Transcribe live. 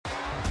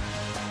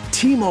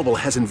T-Mobile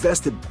has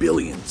invested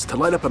billions to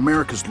light up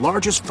America's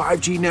largest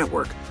 5G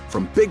network,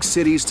 from big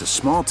cities to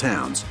small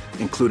towns,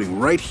 including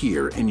right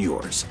here in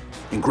yours.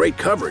 And great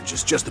coverage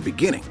is just the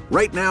beginning.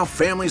 Right now,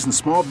 families and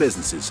small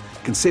businesses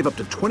can save up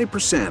to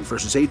 20%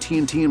 versus AT&T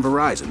and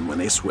Verizon when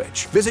they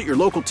switch. Visit your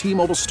local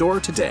T-Mobile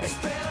store today.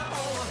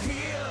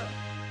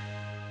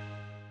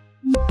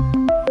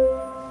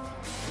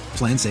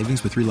 Plan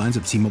savings with 3 lines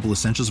of T-Mobile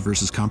Essentials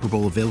versus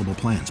comparable available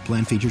plans.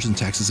 Plan features and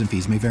taxes and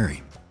fees may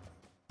vary.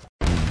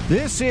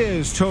 This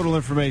is Total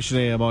Information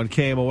AM on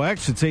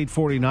KMOX. It's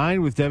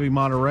 8:49 with Debbie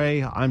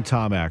Monterey. I'm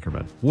Tom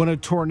Ackerman. When a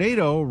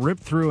tornado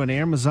ripped through an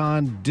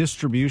Amazon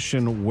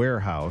distribution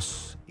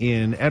warehouse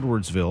in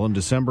Edwardsville in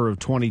December of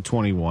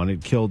 2021,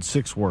 it killed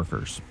 6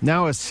 workers.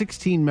 Now a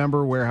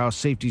 16-member warehouse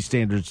safety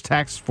standards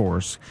task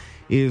force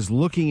is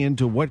looking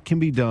into what can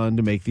be done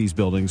to make these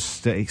buildings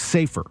stay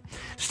safer.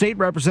 State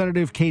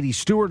Representative Katie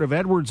Stewart of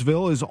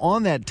Edwardsville is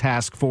on that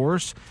task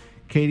force.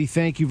 Katie,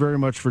 thank you very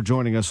much for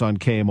joining us on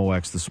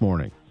KMOX this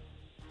morning.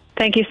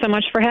 Thank you so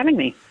much for having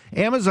me.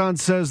 Amazon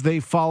says they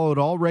followed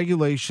all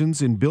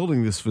regulations in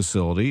building this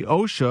facility.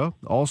 OSHA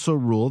also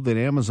ruled that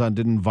Amazon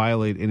didn't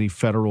violate any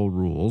federal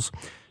rules.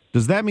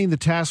 Does that mean the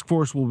task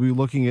force will be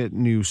looking at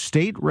new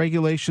state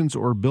regulations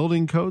or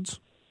building codes?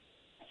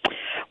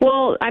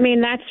 Well, I mean,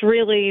 that's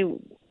really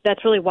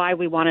why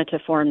we wanted to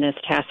form this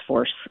task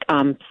force.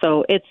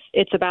 So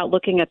it's about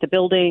looking at the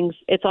buildings.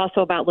 It's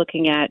also about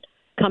looking at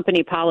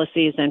company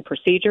policies and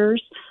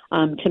procedures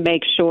to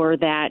make sure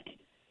that,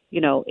 you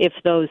know, if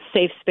those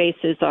safe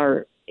spaces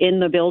are in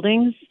the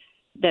buildings,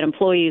 that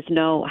employees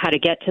know how to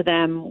get to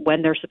them,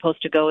 when they're supposed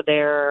to go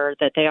there,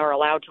 that they are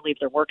allowed to leave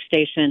their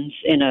workstations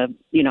in a,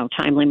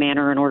 timely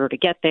manner in order to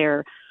get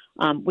there.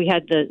 We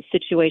had the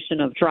situation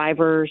of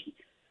drivers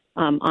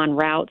on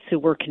routes who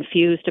were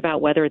confused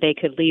about whether they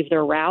could leave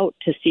their route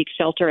to seek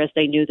shelter as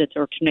they knew that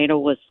their tornado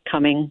was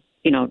coming,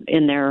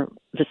 in their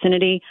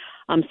vicinity.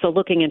 So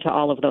looking into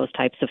all of those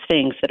types of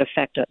things that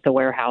affect the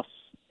warehouse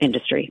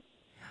industry.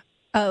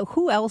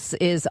 Who else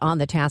is on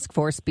the task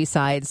force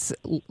besides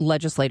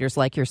legislators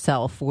like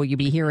yourself? Will you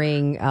be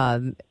hearing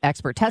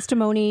expert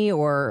testimony,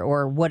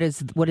 or what is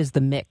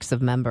the mix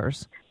of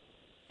members?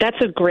 That's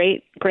a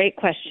great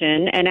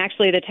question. And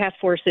actually, the task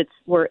force,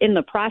 we're in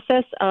the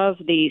process of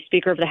the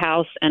Speaker of the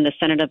House and the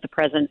Senate of the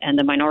President and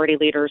the minority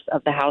leaders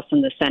of the House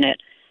and the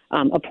Senate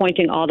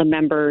appointing all the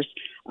members.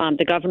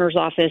 The governor's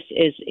office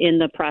is in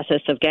the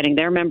process of getting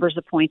their members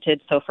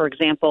appointed. So, for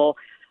example,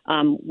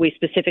 we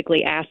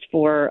specifically asked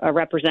for a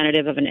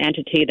representative of an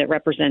entity that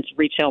represents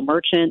retail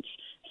merchants.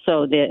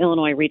 So the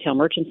Illinois Retail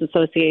Merchants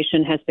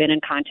Association has been in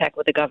contact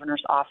with the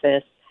governor's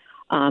office.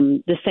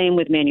 The same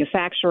with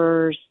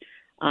manufacturers,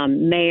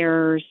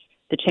 mayors,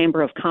 the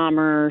Chamber of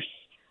Commerce,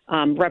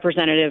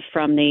 representative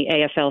from the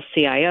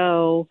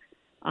AFL-CIO,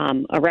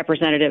 a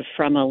representative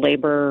from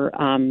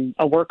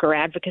a worker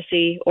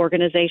advocacy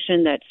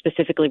organization that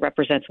specifically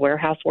represents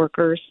warehouse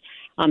workers.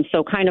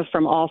 So kind of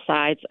from all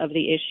sides of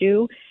the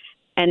issue.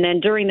 And then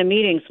during the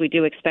meetings, we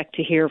do expect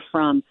to hear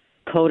from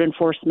code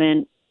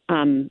enforcement,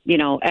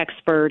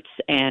 experts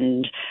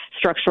and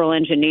structural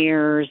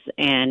engineers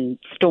and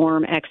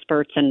storm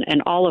experts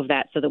and all of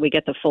that so that we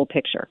get the full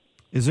picture.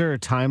 Is there a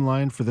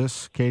timeline for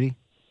this, Katie?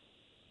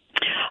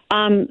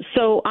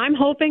 So I'm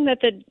hoping that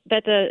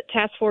the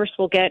task force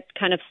will get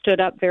kind of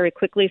stood up very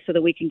quickly so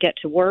that we can get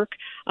to work.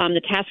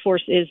 The task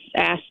force is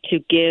asked to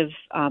give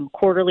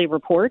quarterly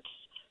reports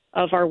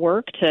of our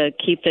work to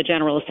keep the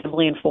General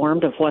Assembly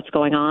informed of what's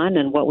going on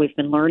and what we've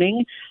been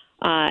learning.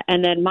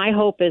 And then my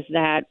hope is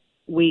that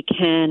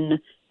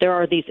there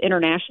are these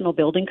international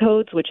building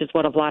codes, which is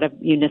what a lot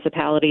of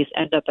municipalities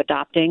end up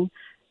adopting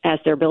as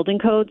their building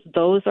codes.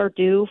 Those are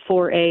due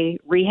for a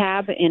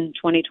rehab in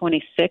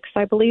 2026,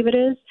 I believe it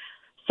is.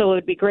 So it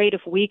would be great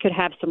if we could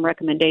have some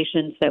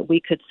recommendations that we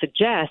could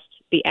suggest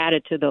be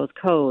added to those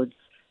codes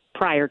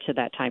prior to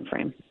that time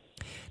frame.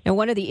 Now,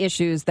 one of the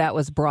issues that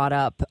was brought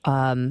up,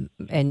 and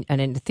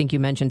I think you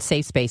mentioned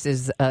safe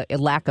spaces, a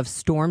lack of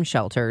storm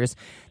shelters.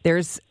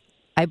 There's,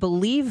 I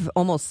believe,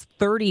 almost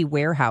 30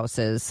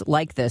 warehouses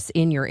like this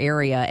in your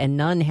area, and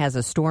none has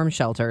a storm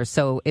shelter.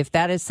 So if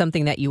that is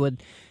something that you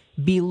would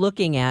be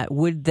looking at,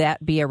 would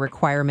that be a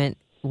requirement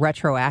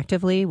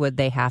retroactively? Would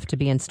they have to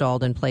be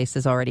installed in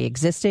places already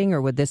existing,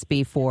 or would this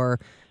be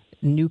for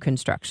new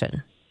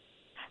construction?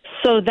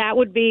 So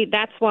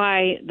that's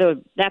why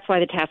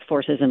the task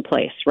force is in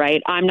place,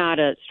 right? I'm not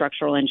a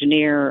structural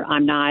engineer.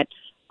 I'm not,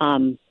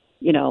 I'm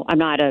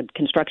not a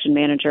construction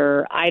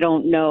manager. I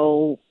don't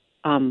know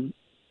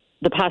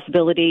the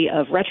possibility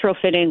of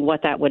retrofitting,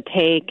 what that would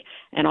take,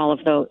 and all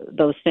of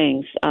those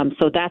things.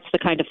 So that's the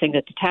kind of thing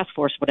that the task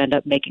force would end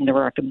up making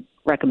the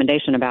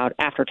recommendation about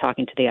after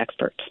talking to the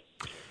experts.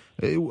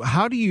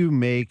 How do you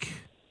make,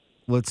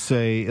 let's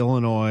say,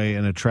 Illinois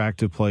an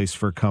attractive place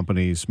for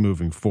companies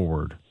moving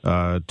forward,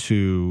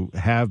 to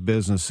have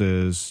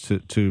businesses,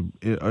 to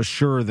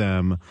assure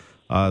them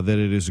that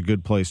it is a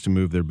good place to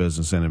move their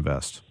business and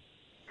invest?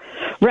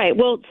 Right.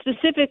 Well,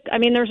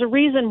 there's a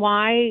reason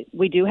why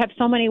we do have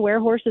so many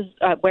warehouses,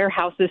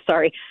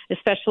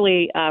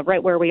 especially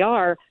right where we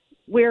are.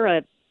 we're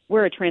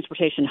a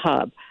transportation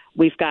hub.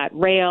 We've got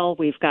rail,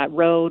 we've got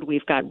road,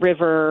 we've got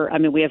river. I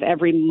mean, we have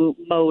every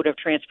mode of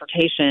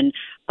transportation.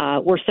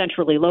 We're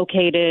centrally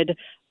located,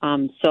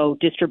 so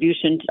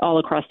distribution all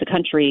across the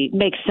country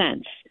makes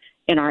sense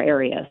in our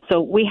area.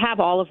 So we have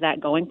all of that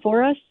going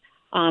for us.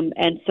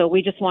 And so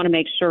we just want to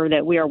make sure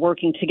that we are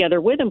working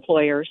together with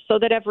employers so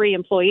that every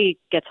employee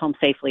gets home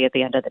safely at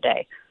the end of the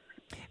day.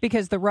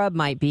 Because the rub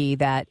might be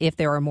that if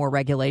there are more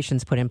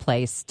regulations put in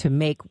place to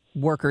make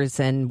workers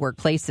and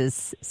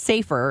workplaces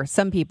safer,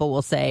 some people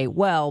will say,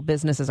 well,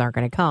 businesses aren't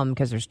going to come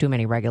because there's too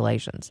many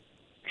regulations.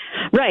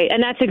 Right.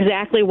 And that's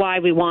exactly why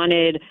we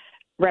wanted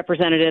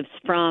representatives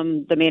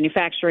from the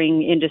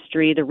manufacturing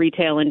industry, the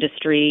retail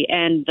industry,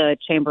 and the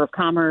Chamber of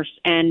Commerce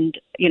and,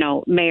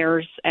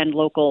 mayors and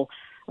local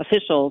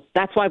officials.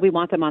 That's why we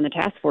want them on the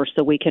task force,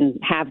 so we can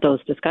have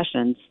those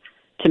discussions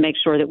to make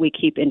sure that we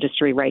keep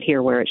industry right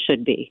here where it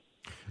should be.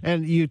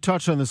 And you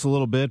touched on this a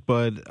little bit,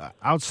 but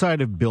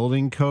outside of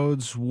building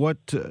codes, what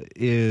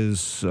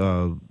is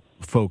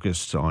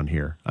focused on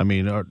here? I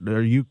mean,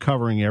 are you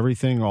covering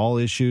everything, all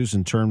issues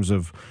in terms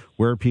of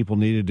where people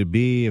needed to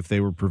be, if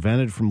they were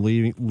prevented from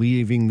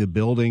leaving the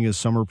building, as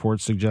some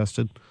reports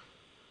suggested?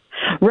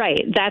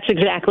 Right. That's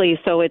exactly.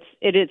 So it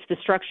is the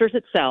structures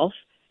itself.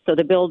 So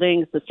the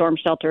buildings, the storm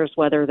shelters,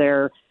 whether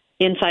they're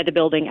inside the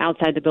building,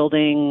 outside the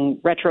building,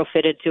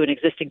 retrofitted to an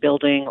existing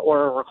building,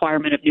 or a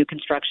requirement of new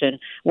construction,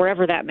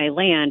 wherever that may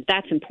land,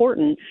 that's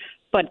important.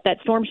 But that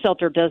storm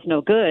shelter does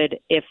no good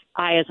if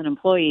I, as an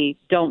employee,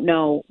 don't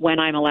know when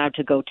I'm allowed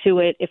to go to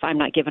it, if I'm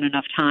not given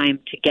enough time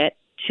to get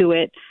to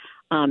it.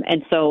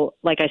 And so,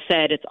 like I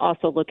said, it's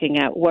also looking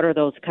at what are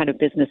those kind of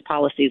business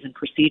policies and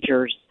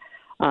procedures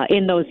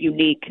in those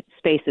unique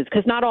spaces,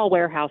 because not all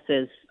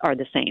warehouses are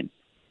the same.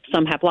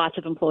 Some have lots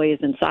of employees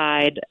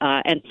inside,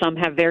 and some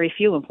have very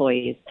few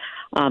employees.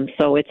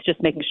 So it's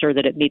just making sure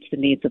that it meets the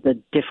needs of the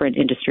different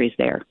industries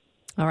there.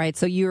 All right.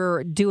 So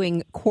you're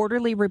doing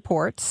quarterly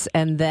reports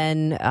and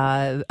then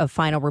a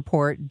final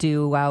report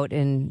due out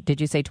in,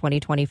 did you say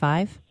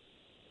 2025?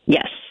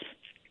 Yes.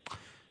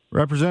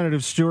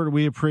 Representative Stewart,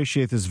 we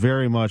appreciate this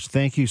very much.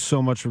 Thank you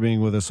so much for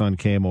being with us on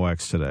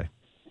KMOX today.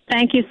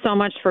 Thank you so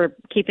much for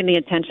keeping the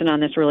attention on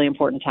this really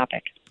important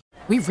topic.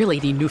 We really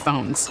need new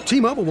phones.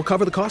 T-Mobile will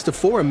cover the cost of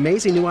 4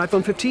 amazing new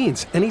iPhone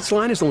 15s, and each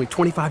line is only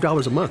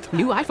 $25 a month.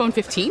 New iPhone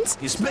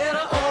 15s? It's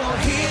better over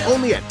here.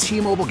 Only at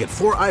T-Mobile, get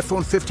 4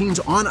 iPhone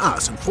 15s on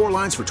us and 4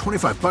 lines for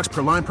 $25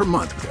 per line per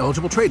month with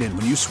eligible trade-in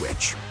when you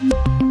switch.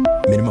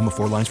 Minimum of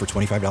 4 lines for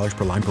 $25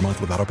 per line per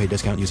month with autopay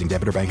discount using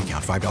debit or bank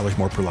account. $5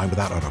 more per line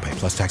without autopay,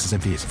 plus taxes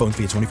and fees. Phone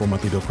fee at 24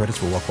 monthly bill credits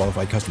for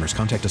well-qualified customers.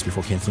 Contact us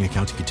before canceling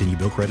account to continue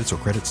bill credits or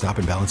credit stop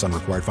and balance on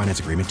required finance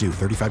agreement due.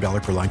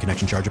 $35 per line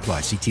connection charge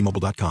applies. See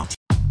T-Mobile.com.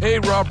 Hey,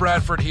 Rob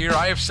Bradford here.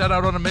 I have set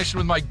out on a mission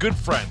with my good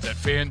friends at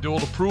FanDuel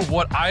to prove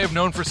what I have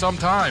known for some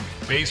time.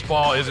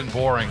 Baseball isn't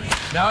boring.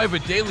 Now I have a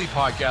daily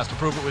podcast to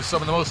prove it with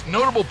some of the most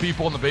notable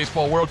people in the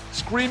baseball world,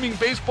 screaming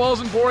baseball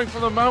isn't boring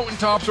from the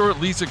mountaintops, or at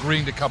least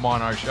agreeing to come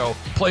on our show.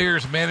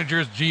 Players,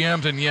 managers,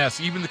 GMs, and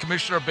yes, even the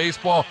commissioner of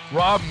baseball,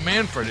 Rob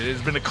Manfred. It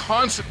has been a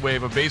constant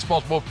wave of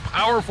baseball's most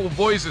powerful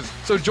voices.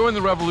 So join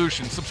the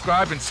revolution.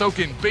 Subscribe and soak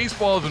in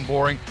Baseball Isn't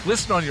Boring.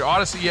 Listen on your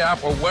Odyssey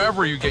app or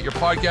wherever you get your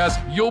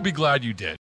podcasts. You'll be glad you did.